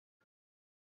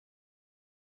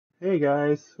Hey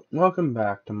guys, welcome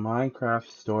back to Minecraft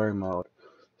Story Mode.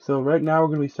 So right now we're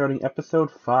going to be starting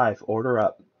episode 5, Order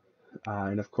Up.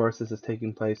 And of course this is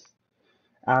taking place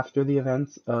after the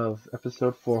events of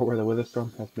episode 4 where the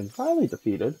Witherstorm has been finally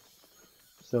defeated.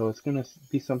 So it's going to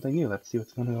be something new. Let's see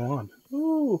what's going to go on.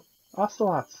 Ooh,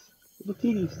 ocelots, little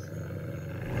kitties.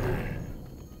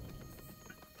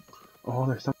 Oh,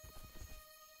 there's some.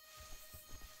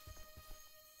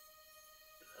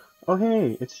 Oh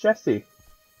hey, it's Jesse.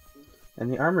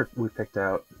 And the armor we picked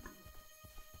out.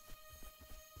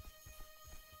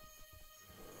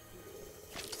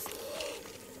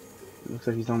 Looks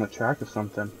like he's on the track of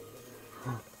something.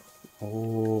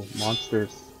 Oh,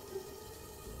 monsters.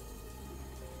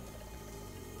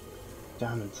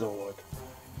 Diamond sword.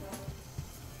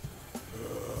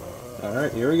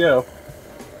 Alright, here we go.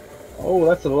 Oh,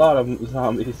 that's a lot of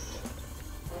zombies.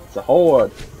 It's a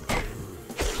horde.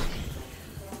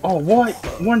 Oh, what?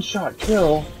 One shot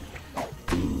kill.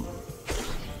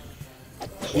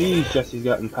 Jeez, Jesse's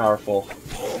gotten powerful.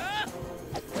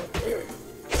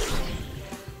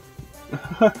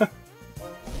 Look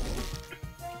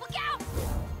out!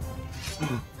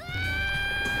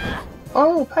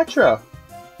 Oh, Petra!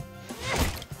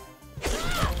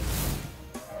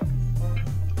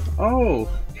 Oh,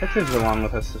 Petra's along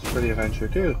with us for the adventure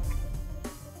too.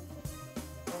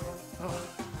 Oh,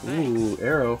 ooh,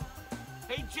 arrow.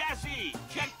 Hey Jesse,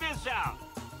 check this out.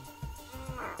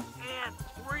 And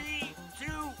 3, 2,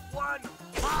 1,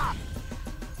 pop!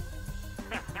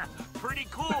 Pretty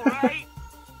cool, right?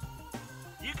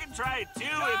 You can try it too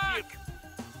if you...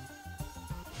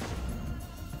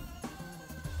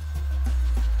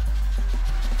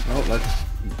 Oh,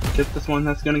 let's get this one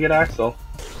that's gonna get Axel.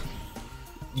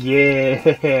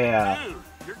 Yeah! Dude,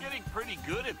 you're getting pretty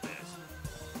good at this.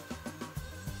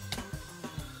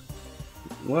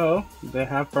 Well, they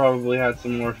have probably had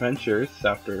some more adventures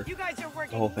after You guys are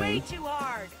working the whole thing. way too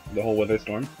hard. The whole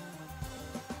Witherstorm.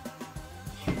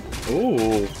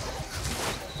 Ooh.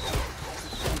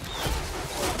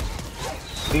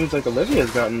 Seems like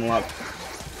Olivia's gotten a lot.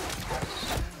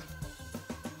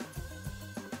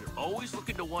 You're always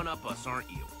looking to one-up us, aren't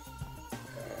you?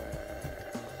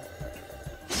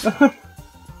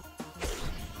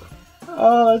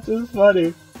 Oh, that's just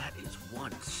funny. That is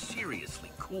one seriously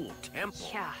cool temple.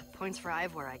 Yeah, points for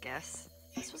Ivor, I guess.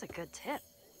 This was a good tip.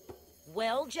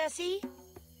 Well, Jesse?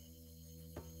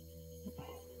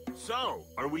 So,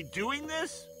 are we doing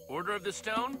this? Order of the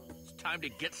Stone? It's time to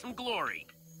get some glory.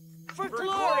 For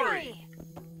glory!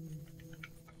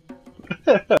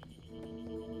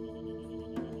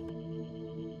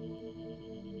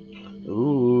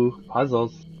 Ooh,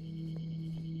 puzzles.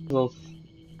 Puzzles.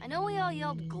 I know we all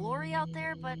yelled glory out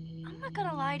there, but I'm not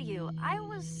gonna lie to you. I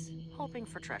was hoping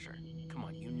for treasure. Come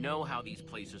on, you know how these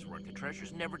places work. The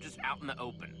treasure's never just out in the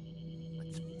open.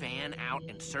 Let's fan out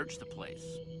and search the place.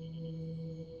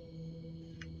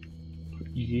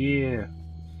 Yeah.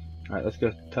 Alright, let's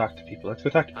go talk to people. Let's go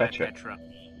talk to Hi, Petra. Petra.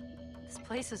 This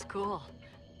place is cool.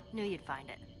 Knew you'd find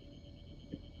it.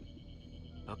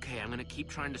 Okay, I'm gonna keep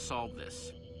trying to solve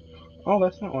this. Oh,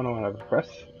 that's not one I want to press.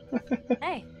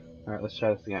 Hey, Alright, let's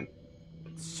try this again.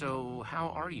 So, how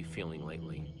are you feeling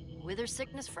lately? wither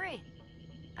sickness free.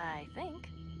 I think.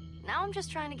 Now I'm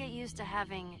just trying to get used to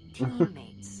having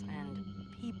teammates and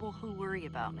people who worry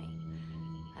about me.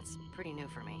 That's pretty new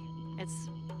for me. It's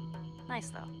nice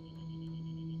though.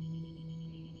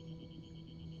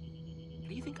 What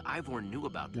do you think Ivor knew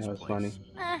about this That was place?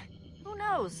 funny. Who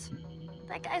knows?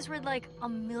 That guy's read like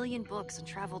 1,000,000 books and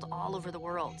traveled all over the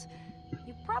world.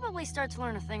 You probably start to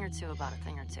learn a thing or two about a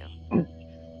thing or two.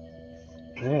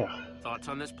 Yeah. Thoughts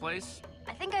on this place?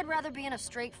 I think I'd rather be in a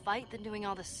straight fight than doing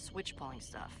all this switch pulling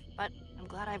stuff. But I'm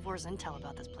glad Ivor's intel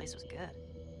about this place was good.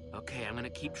 Okay, I'm gonna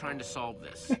keep trying to solve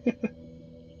this.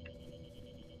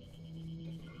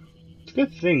 It's a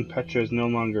good thing Petra is no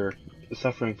longer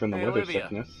suffering from the Hey, wither Olivia.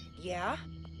 sickness. Yeah?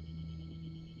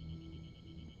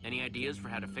 Any ideas for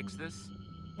how to fix this?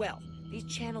 Well, these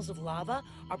channels of lava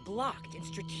are blocked in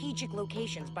strategic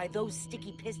locations by those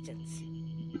sticky pistons.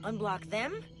 Unblock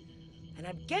them, and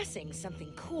I'm guessing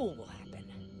something cool will happen.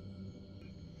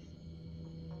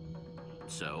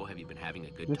 So, have you been having a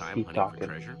good Let's time keep hunting talking. for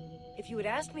treasure? If you had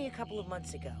asked me a couple of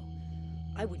months ago,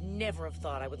 I would never have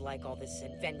thought I would like all this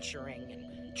adventuring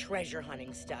and treasure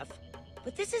hunting stuff.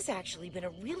 But this has actually been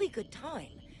a really good time.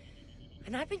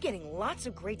 And I've been getting lots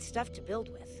of great stuff to build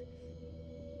with.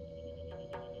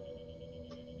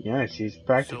 Yeah, she's So,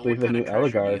 practically what the kind new of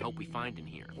treasure do you Eligard. hope we find in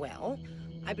here? Well,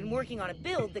 I've been working on a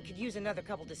build that could use another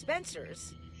couple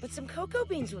dispensers. But some cocoa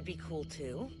beans would be cool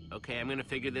too. Okay, I'm gonna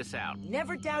figure this out.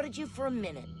 Never doubted you for a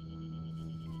minute.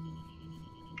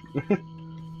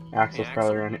 Axel's Hey,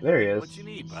 probably Axel, around here. There he is. what you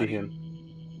need, See buddy? him.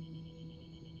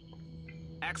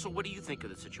 Axel, what do you think of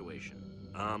the situation?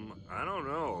 I don't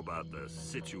know about the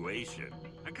situation.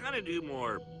 I kind of do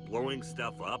more blowing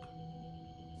stuff up.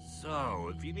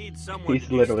 So, if you need someone to He's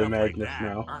do literally stuff like Magnus that,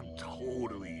 now. I'm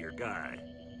totally your guy.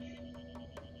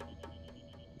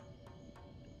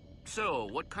 So,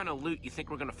 what kind of loot you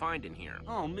think we're gonna find in here?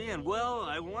 Oh man, well,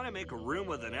 I want to make a room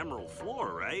with an emerald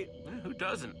floor, right? Who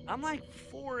doesn't? I'm like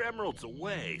 4 emeralds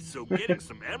away, so getting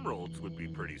some emeralds would be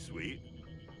pretty sweet.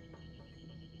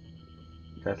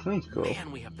 That sounds cool.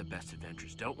 Man, we have the best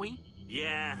adventures, don't we?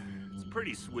 Yeah, it's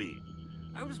pretty sweet.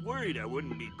 I was worried I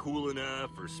wouldn't be cool enough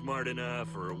or smart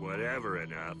enough or whatever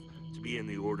enough to be in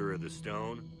the Order of the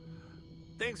Stone.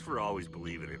 Thanks for always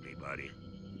believing in me, buddy.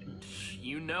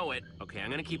 You know it. Okay,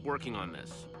 I'm gonna keep working on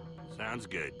this. Sounds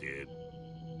good, dude.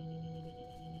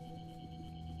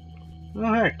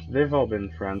 Well, heck, they've all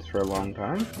been friends for a long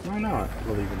time. Why not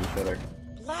believe in each other?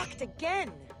 Locked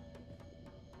again.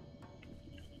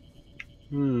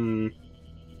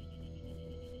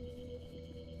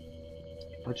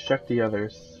 Let's check the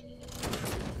others.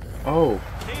 Oh,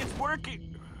 Hey, it's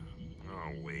working!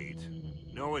 Oh, wait.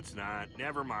 No, it's not.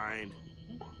 Never mind.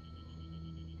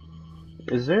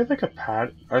 is there like a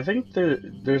pat? I think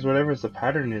there's whatever the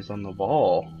pattern is on the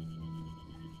wall.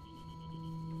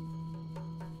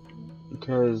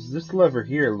 Because this lever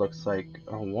here looks like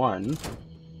a 1.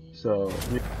 So...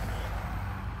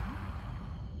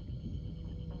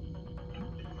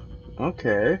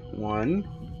 Okay, 1.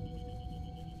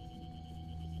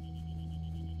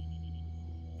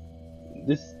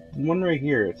 This one right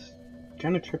here, it's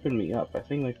kind of tripping me up. I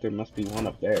think like there must be one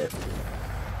up there.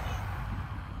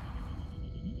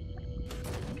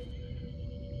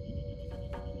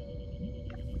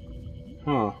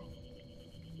 Huh.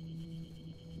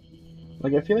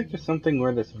 Like, I feel like there's something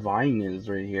where this vine is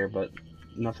right here, but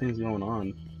nothing's going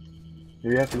on.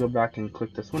 Maybe I have to go back and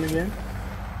click this one again?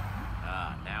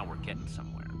 Now we're getting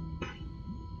somewhere.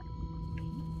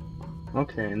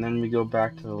 Okay, and then we go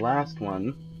back to the last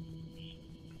one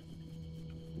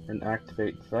and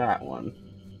activate that one.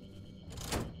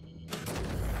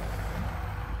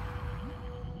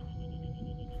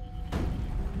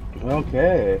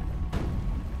 Okay.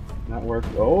 That worked.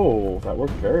 Oh, that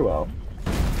worked very well.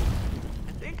 I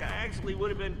think I actually would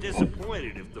have been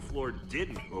disappointed if the floor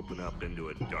didn't open up into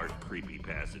a dark, creepy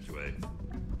passageway.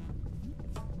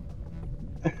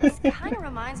 This kind of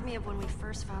reminds me of when we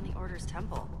first found the Order's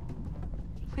temple.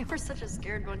 We were such a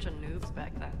scared bunch of noobs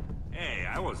back then. Hey,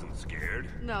 I wasn't scared.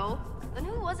 No? Then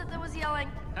who was it that was yelling?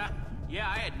 Ha! Yeah,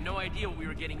 I had no idea what we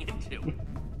were getting into.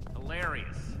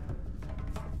 Hilarious.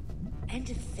 And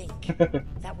to think,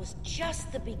 that was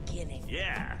just the beginning.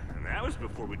 Yeah, and that was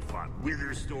before we'd fought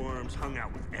wither storms, hung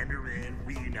out with Endermen,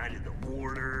 reunited the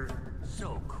Order.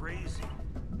 So crazy.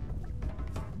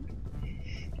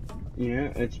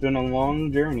 Yeah, it's been a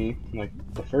long journey. Like,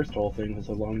 the first whole thing was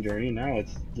a long journey. Now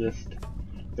it's just,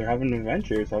 they're having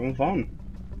adventures, having fun.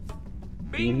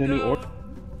 Being the new Order.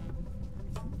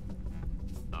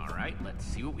 Alright, let's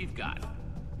see what we've got.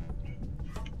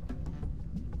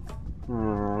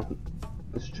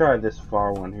 Let's try this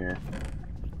far one here.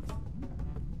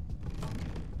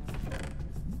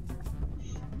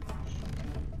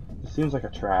 It seems like a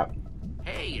trap.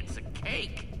 Hey, it's a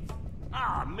cake!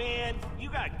 Aw, man, you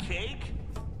got cake?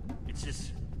 It's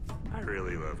just, I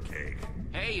really love cake.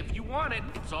 Hey, if you want it,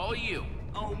 it's all you.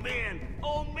 Oh man,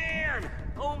 oh man,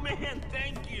 oh man,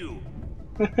 thank you.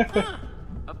 Huh,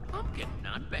 a pumpkin,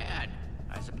 not bad.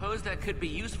 I suppose that could be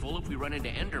useful if we run into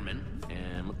Enderman.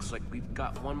 And looks like we've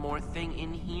got one more thing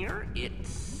in here.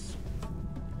 It's...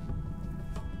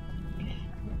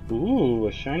 Ooh,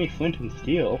 a shiny flint and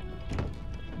steel.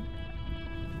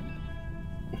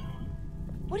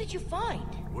 What did you find?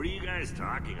 What are you guys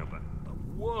talking about?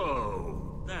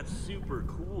 Whoa, that's super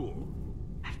cool.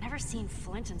 I've never seen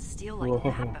flint and steel like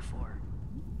that before.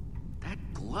 that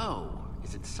glow.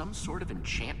 Is it some sort of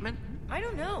enchantment? I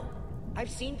don't know. I've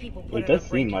seen people put It an does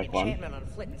seem unbreaking like one. enchantment on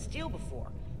flint and steel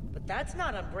before, but that's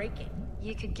not unbreaking.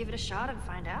 You could give it a shot and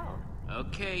find out.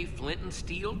 Okay, flint and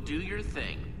steel, do your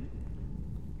thing.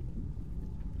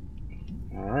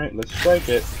 Alright, let's strike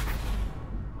it.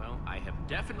 Well, I have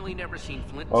definitely never seen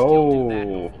flint and steel do that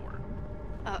Oh. before.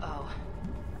 Uh-oh.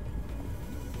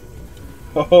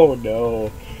 Oh no.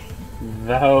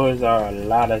 Those are a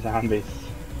lot of zombies.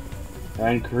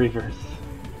 And creepers.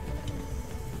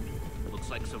 Looks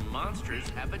like some monsters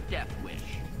have a death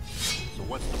wish. So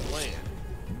what's the plan?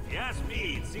 If you ask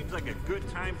me, it seems like a good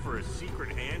time for a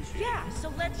secret handshake. Yeah,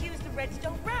 so let's use the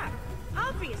redstone wrap.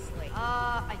 Obviously.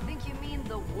 I think you mean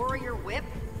the warrior whip,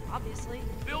 obviously.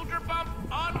 Builder bump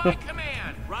on my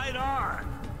command! Right on.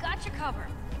 Got your cover.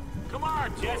 Come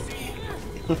on, Jesse.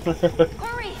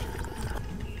 Hurry!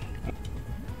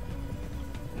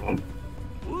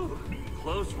 Woo,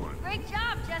 close one. Great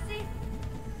job, Jesse.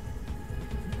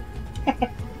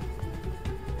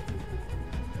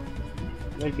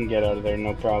 They can get out of there,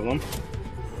 no problem.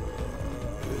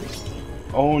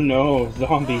 Oh no,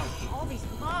 zombies. All these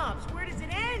mobs, where does it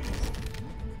end?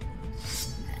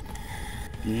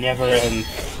 Never ends.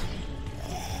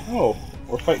 Oh,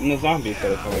 we're fighting the zombies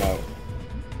that are coming out.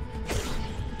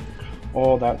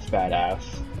 Oh, that's badass.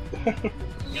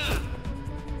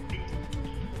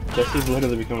 Jesse's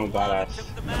literally become a badass.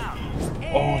 Took them out.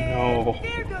 Oh no.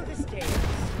 There go the stairs.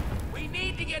 We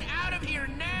need to get out of here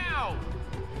now!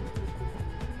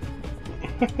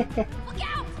 Look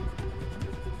out!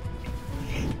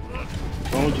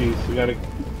 Oh jeez, we gotta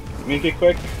make it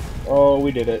quick. Oh,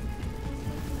 we did it.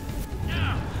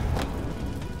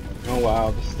 Oh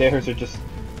wow, the stairs are just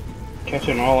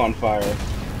catching all on fire.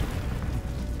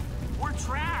 We're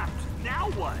trapped. Now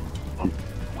what?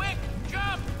 Quick,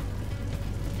 jump!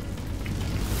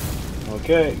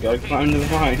 Okay, gotta climb to the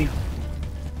vine.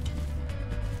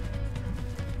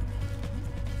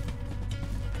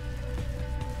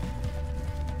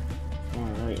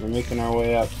 Alright, we're making our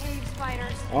way up. Cave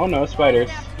spiders. Oh no, spiders.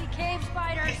 There have to be cave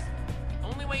spiders.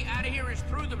 Only way out of here is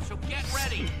through them, so get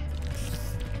ready.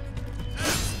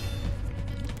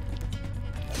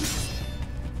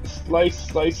 Slice,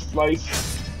 slice,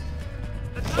 slice.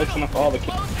 Slicing up all the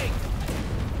kids. Closing!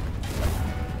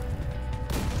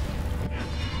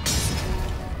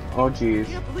 Oh jeez,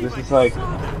 Can't believe this I is like,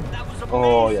 saw that. That was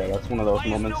oh amazing. yeah, that's one of those Why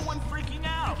is moments. no one freaking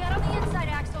out? Get on the inside,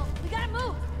 Axel. We gotta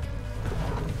move.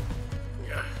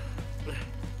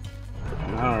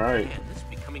 Alright. Man, this is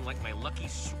becoming like my lucky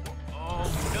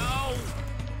Oh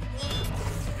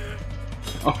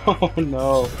Oh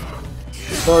no.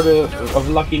 The sort of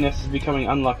luckiness is becoming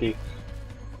unlucky.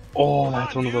 Oh, Come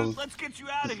that's on, one of dude, those Let's get you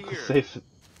out of here. safe,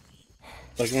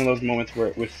 like one of those moments where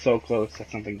it was so close that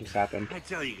something just happened. I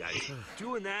tell you guys,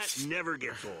 doing that never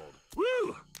gets old.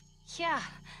 Woo! Yeah,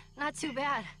 not too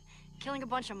bad. Killing a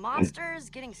bunch of monsters,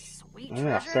 getting sweet Oh,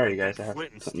 yeah, treasure. sorry guys, I have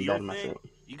Flint and something steel bad in my thing, throat.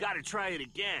 you gotta try it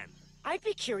again. I'd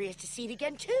be curious to see it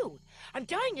again, too. I'm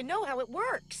dying to know how it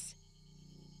works.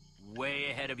 no! Way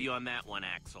ahead of you on that one,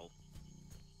 Axel.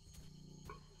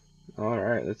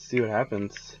 Alright, let's see what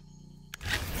happens.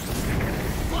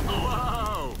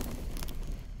 Whoa!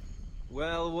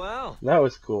 Well, well. That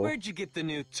was cool. Where'd you get the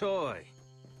new toy?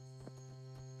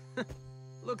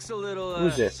 Looks a little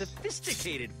Who's this?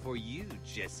 sophisticated for you,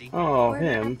 Jesse. Oh, We're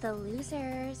him. not the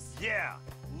losers. Yeah,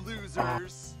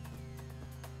 losers.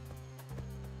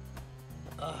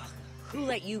 Ugh, who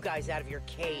let you guys out of your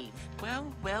cave?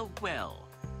 Well, well, well.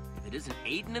 If it isn't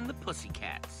Aiden and the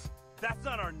Pussycats. That's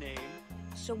not our name.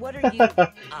 So what are you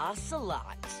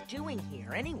ocelots doing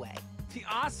here, anyway? The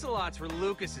Ocelots were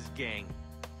Lucas's gang.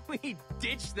 We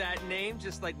ditched that name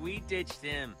just like we ditched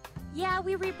him. Yeah,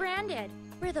 we rebranded.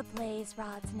 We're the Blaze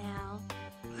Rods now.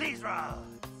 Please, Rob.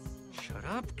 Shut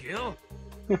up, Gil.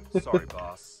 Sorry,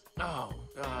 boss. Oh,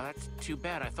 that's too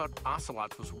bad. I thought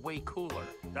Ocelots was way cooler.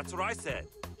 That's what I said.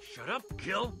 Shut up,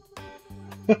 Gil.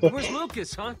 Where's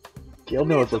Lucas, huh? Gil I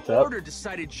mean, knows if the what's up. Order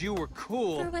decided you were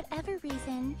cool, For whatever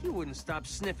reason. he wouldn't stop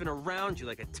sniffing around you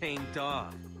like a tame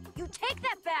dog. You take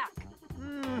that back.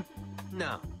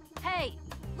 No. Hey,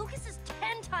 Lucas is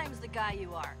 10 times the guy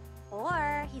you are.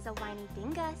 Or he's a whiny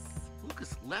dingus.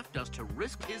 Lucas left us to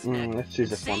risk his neck let's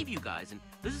choose and this one. save you guys, and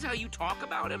this is how you talk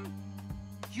about him?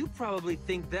 You probably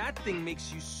think that thing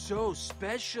makes you so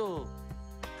special.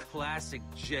 Classic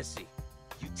Jesse.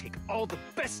 You take all the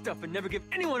best stuff and never give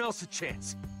anyone else a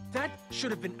chance. That should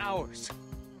have been ours.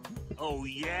 Oh,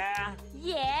 yeah?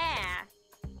 Yeah.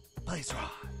 Blaze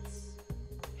rods.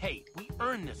 Hey, we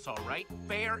earned this, all right?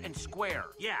 Fair and square.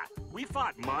 Yeah, we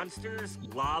fought monsters,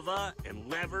 lava, and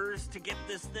levers to get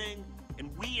this thing, and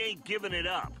we ain't giving it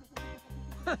up.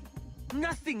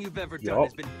 Nothing you've ever done Yup.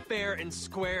 has been fair and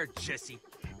square, Jesse.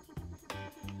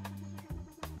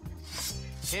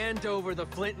 Hand over the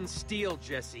flint and steel,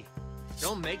 Jesse.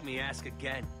 Don't make me ask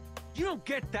again. You don't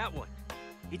get that one.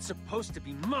 It's supposed to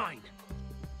be mine.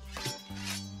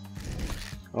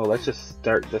 Oh, let's just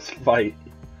start this fight.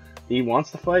 He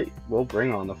wants to fight? We'll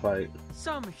bring on the fight.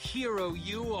 Some hero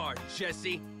you are,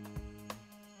 Jesse.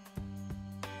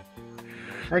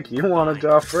 Heck, you want to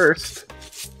go first.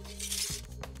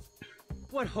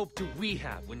 What hope do we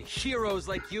have when heroes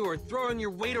like you are throwing your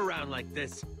weight around like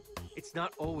this? It's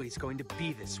not always going to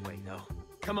be this way, though.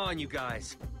 Come on, you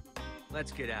guys.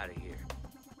 Let's get out of here.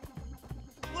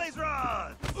 Blaze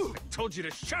rods! I told you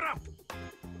to shut up!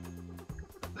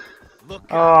 Look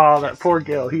Oh, out, that Jesse. poor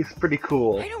Gil. He's pretty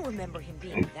cool. I don't remember him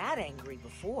being that angry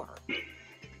before.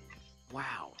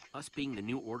 Wow, us being the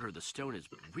new Order of the Stone is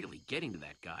really getting to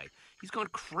that guy. He's gone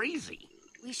crazy.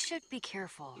 We should be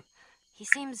careful. He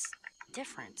seems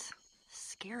different.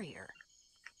 Scarier.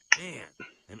 Man,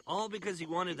 and all because he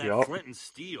wanted that Yup. flint and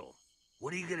steel.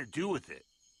 What are you gonna do with it?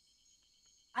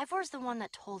 Ivor's the one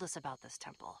that told us about this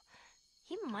temple.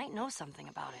 He might know something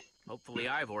about it. Hopefully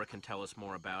Ivor can tell us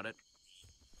more about it.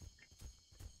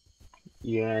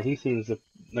 Yeah, he seems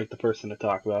like the person to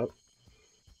talk about.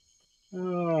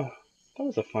 Oh, that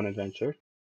was a fun adventure.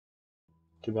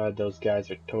 Too bad those guys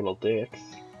are total dicks.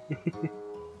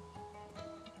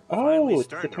 Finally Oh, it's the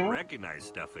starting to town. recognize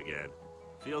stuff again.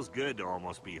 Feels good to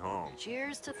almost be home.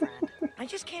 Cheers to friend. I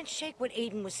just can't shake what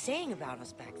Aiden was saying about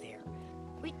us back there.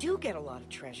 We do get a lot of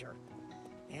treasure.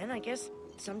 And I guess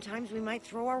sometimes we might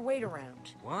throw our weight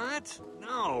around. What?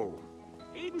 No.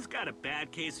 Aiden's got a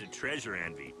bad case of treasure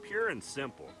envy, pure and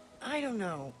simple. I don't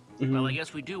know. Well, I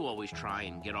guess we do always try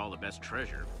and get all the best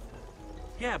treasure.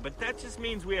 Yeah, but that just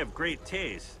means we have great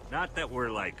taste, not that we're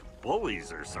like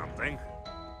bullies or something.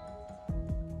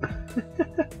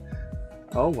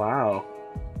 Oh, wow.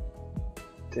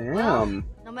 Damn. Well,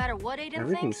 no matter what Aiden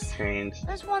Everything's thinks, changed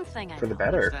there's one thing I for the know.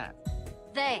 What's better. that?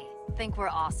 They think we're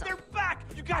awesome. They're back!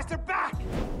 You guys, they're back!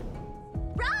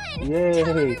 Run! Yay.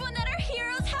 Tell everyone that our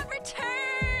heroes have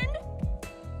returned!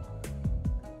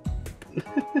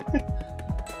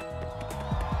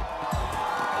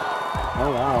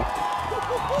 Oh,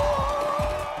 wow.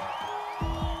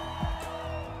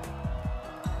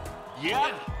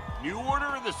 Yep, New Order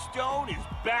of the Stone is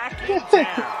back in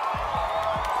town.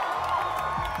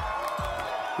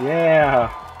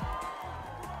 Yeah.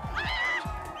 I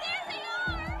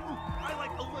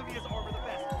like Olivia's armor the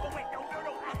best. Oh wait, no.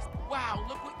 Wow,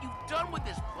 look what you've done with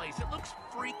this place. It looks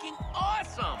freaking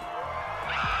awesome.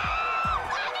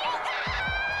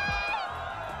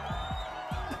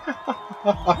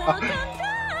 Welcome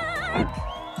back!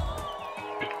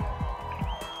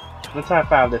 Let's high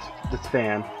five this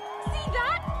fan. See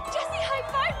that? Jesse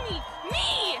high-fived me!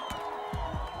 Me!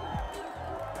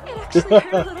 It actually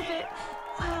hurt a little bit.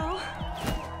 Wow.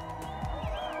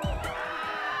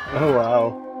 Oh, wow.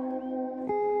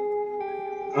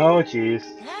 Oh, jeez.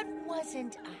 That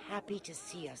wasn't a happy to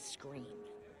see us scream.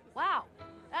 Wow,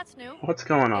 that's new. What's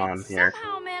going on It here?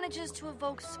 somehow manages to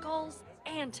evoke skulls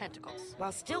and tentacles.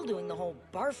 While still doing the whole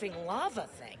barfing lava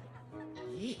thing.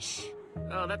 Yeesh.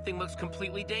 Oh, that thing looks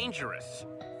completely dangerous.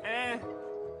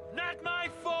 Not my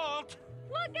fault!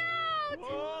 Look out!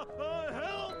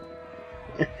 Help!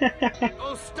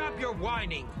 Oh, stop your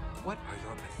whining! What are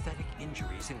your pathetic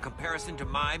injuries in comparison to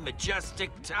my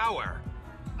majestic tower?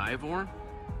 Ivor?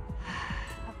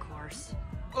 Of course.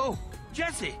 Oh,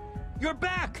 Jesse! You're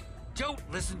back! Don't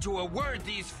listen to a word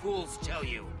these fools tell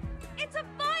you. It's a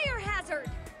fire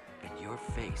hazard! And your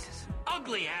face is an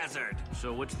ugly hazard!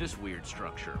 So what's this weird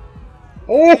structure?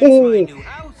 It's my Oh! new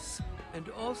house, and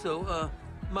also,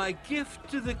 my gift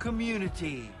to the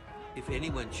community. If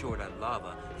anyone's short on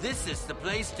lava, this is the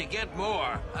place to get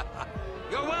more.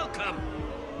 You're welcome.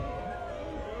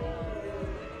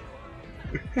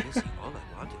 Jesse, all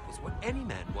I wanted was what any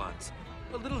man wants.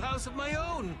 A little house of my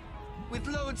own, with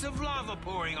loads of lava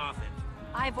pouring off it.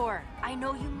 Ivor, I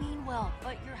know you mean well,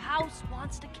 but your house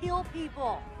wants to kill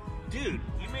people. Dude,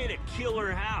 you made a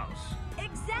killer house.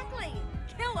 Exactly!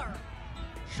 Killer!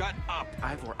 Shut up.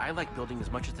 Ivor, I like building as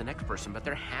much as the next person, but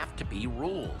there have to be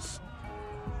rules.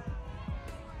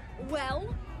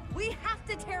 Well, we have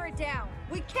to tear it down.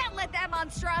 We can't let that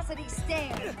monstrosity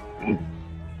stand.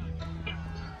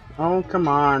 Oh, come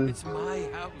on. It's my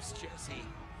house, Jesse.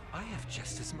 I have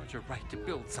just as much a right to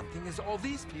build something as all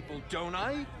these people, don't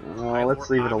I? Oh, let's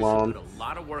leave it Ivor alone. obviously put a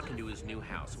lot of work into his new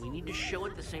house. We need to show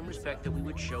it the same respect that we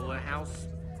would show a house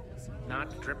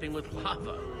not dripping with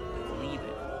lava. Leave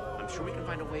it. I'm sure we can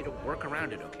find a way to work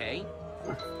around it, okay?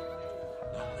 Long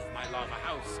live my lava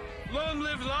house. Long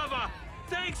live lava.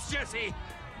 Thanks, Jesse.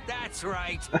 That's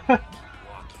right.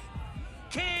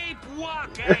 Keep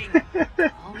walking.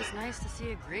 Always nice to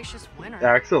see a gracious winner.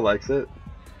 Axel likes it.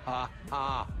 Ha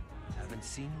ha. Haven't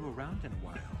seen you around in a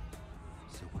while.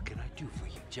 So what can I do for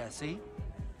you, Jesse?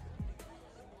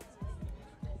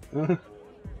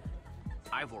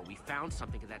 Ivor, we found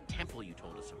something at that temple you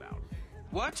told us about.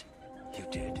 What? You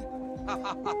did?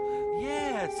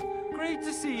 Yes. Great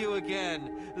to see you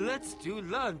again. Let's do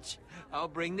lunch. I'll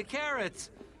bring the carrots.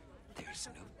 There's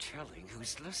no telling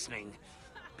who's listening.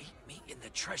 Meet me in the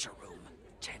treasure room.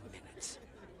 10 minutes.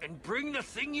 And bring the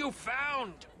thing you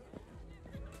found.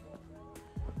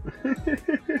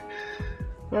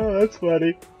 Oh, that's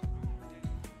funny.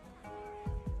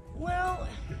 Well,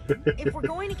 If we're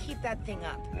going to keep that thing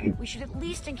up, we should at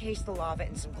least encase the lava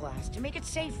in some glass to make it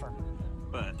safer.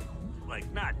 But,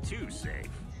 like, not too safe.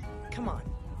 Come on,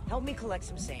 help me collect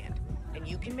some sand. And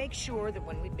you can make sure that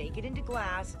when we make it into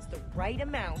glass, it's the right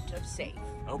amount of safe.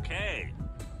 Okay.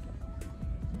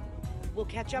 We'll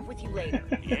catch up with you later.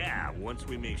 Yeah, once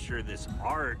we make sure this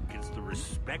art gets the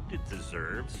respect it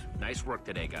deserves. Nice work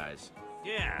today, guys.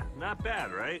 Yeah, not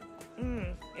bad, right?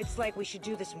 It's like we should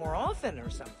do this more often or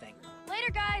something.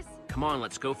 Later, guys. Come on,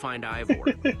 let's go find Ivor.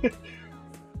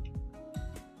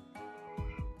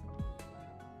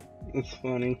 It's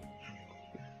funny.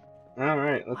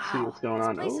 Alright, let's see what's going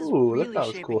on. This place is Ooh, really look at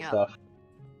all this cool shaping up. stuff.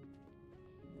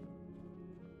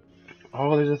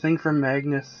 Oh, there's a thing for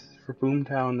Magnus, for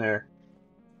Boomtown there.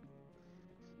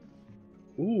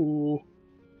 Ooh.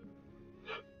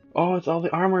 Oh, it's all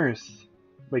the armors.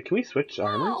 Wait, can we switch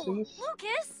armors in this?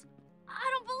 Lucas!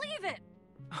 I don't believe it.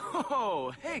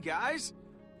 Oh, hey guys!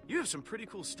 You have some pretty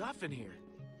cool stuff in here.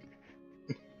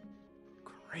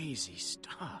 Crazy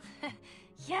stuff.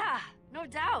 Yeah, no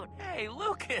doubt. Hey,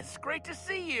 Lucas, great to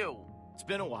see you. It's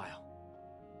been a while.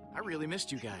 I really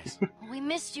missed you guys. We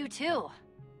missed you too.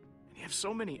 You have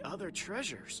so many other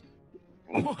treasures.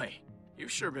 Boy,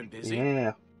 you've sure been busy.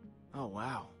 Yeah. Oh,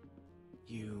 wow.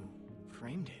 You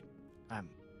framed it.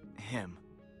 Him.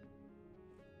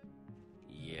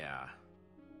 Yeah.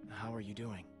 How are you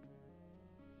doing?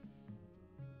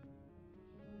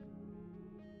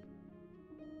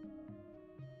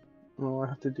 Oh, I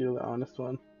have to do the honest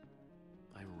one.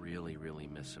 I really, really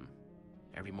miss him.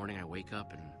 Every morning I wake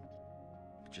up and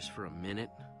just for a minute,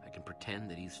 I can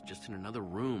pretend that he's just in another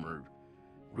room or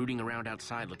rooting around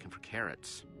outside looking for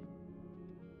carrots.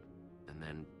 And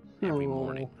then every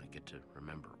morning I get to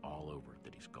remember all over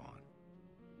that he's gone.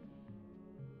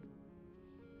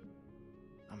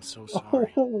 I'm so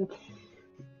sorry. Oh.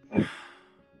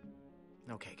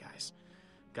 Okay, guys.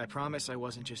 I promise I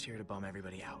wasn't just here to bum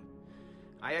everybody out.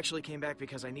 I actually came back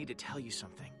because I need to tell you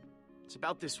something. It's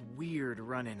about this weird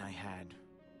run-in I had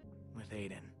with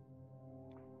Aiden.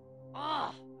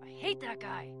 Ugh, I hate that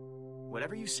guy.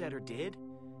 Whatever you said or did,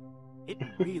 it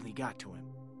really got to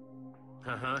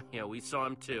him. Yeah, we saw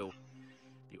him too.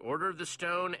 The Order of the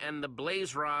Stone and the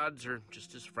Blaze Rods are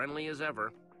just as friendly as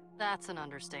ever. That's an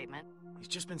understatement. He's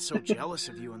just been so jealous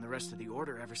of you and the rest of the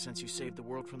Order ever since you saved the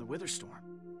world from the Witherstorm.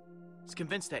 He's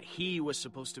convinced that he was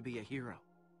supposed to be a hero.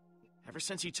 Ever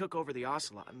since he took over the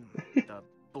Ocelot and the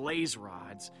Blaze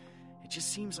Rods, it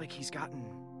just seems like he's gotten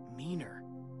meaner.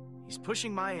 He's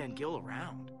pushing Maya and Gil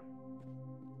around.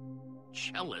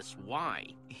 Jealous? Why?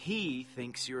 He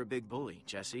thinks you're a big bully,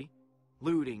 Jesse.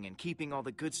 Looting and keeping all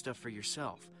the good stuff for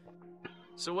yourself.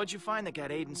 So what'd you find that got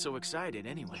Aiden so excited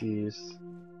anyway? Jeez.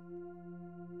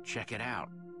 Check it out.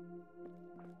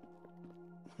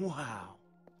 Wow.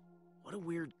 What a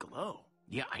weird glow.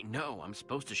 Yeah, I know. I'm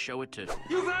supposed to show it to...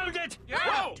 You found it!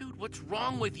 Whoa! Dude, what's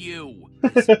wrong with you?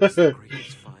 This is the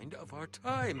greatest find of our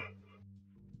time.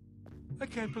 I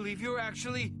can't believe you're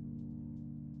actually...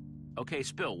 Okay,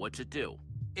 Spill, what's it do?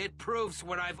 It proves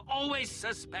what I've always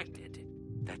suspected.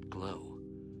 That glow,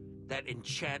 that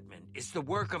enchantment, is the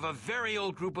work of a very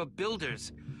old group of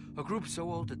builders. A group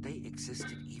so old that they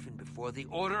existed even before the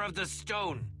Order of the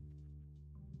Stone.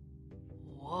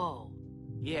 Whoa.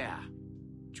 Yeah.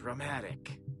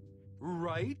 Dramatic.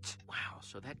 Right? Wow,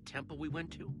 so that temple we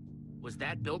went to, was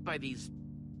that built by these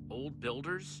old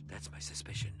builders? That's my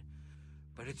suspicion.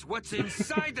 But it's what's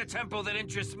inside the temple that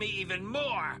interests me even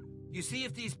more. You see,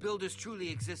 if these builders truly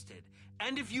existed,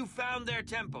 and if you found their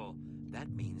temple, that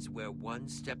means we're one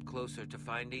step closer to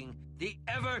finding the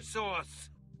Eversource.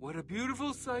 What a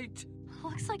beautiful sight.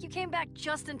 Looks like you came back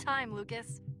just in time,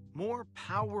 Lucas. More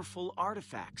powerful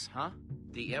artifacts, huh?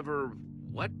 The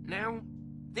what now?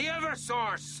 The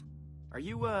Eversource! Are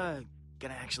you, gonna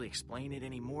actually explain it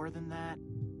any more than that?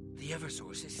 The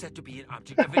Eversource is said to be an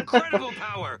object of incredible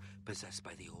power, possessed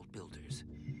by the old builders.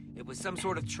 It was some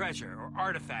sort of treasure or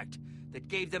artifact that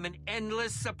gave them an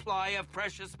endless supply of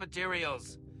precious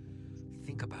materials.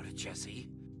 Think about it, Jesse.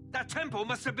 That temple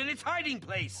must have been its hiding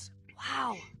place!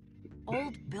 Wow.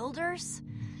 Old builders?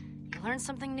 You learn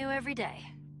something new every day.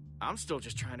 I'm still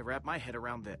just trying to wrap my head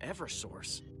around the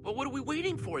Eversource. Well, what are we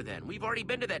waiting for then? We've already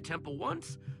been to that temple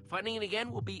once. Finding it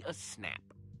again will be a snap.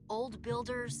 Old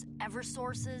builders,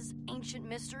 Eversources, ancient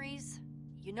mysteries.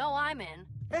 You know I'm in.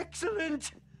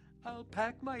 Excellent! I'll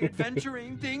pack my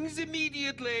adventuring things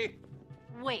immediately.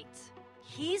 Wait,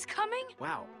 he's coming?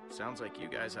 Wow, sounds like you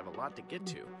guys have a lot to get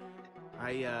to.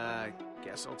 I,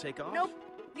 guess I'll take off? Nope,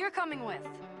 you're coming with.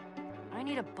 I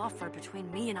need a buffer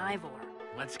between me and Ivor.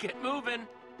 Let's get moving.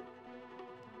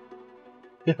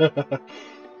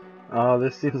 Oh,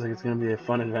 this seems like it's going to be a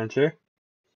fun adventure.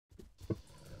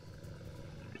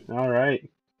 Alright.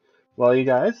 Well, you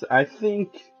guys,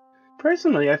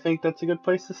 personally, I think that's a good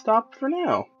place to stop for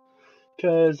now.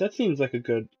 Because that seems like a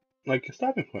good,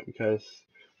 stopping point, because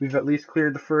we've at least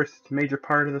cleared the first major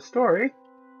part of the story,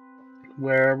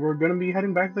 where we're going to be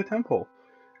heading back to the temple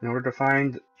in order to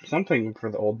find something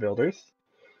for the old builders.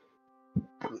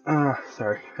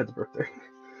 Sorry, had the burp there.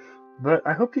 But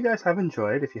I hope you guys have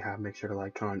enjoyed. If you have, make sure to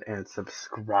like, comment, and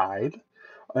subscribe.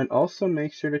 And also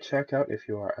make sure to check out, if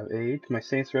you are of age, my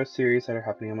Saints Row series that are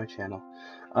happening on my channel.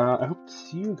 I hope to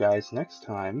see you guys next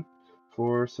time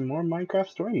for some more Minecraft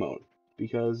Story Mode.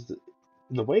 Because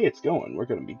the way it's going, we're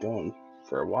going to be going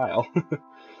for a while.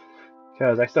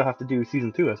 Because I still have to do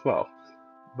Season 2 as well.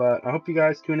 But I hope you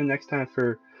guys tune in next time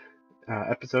for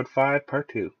Episode 5, Part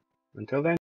 2. Until then.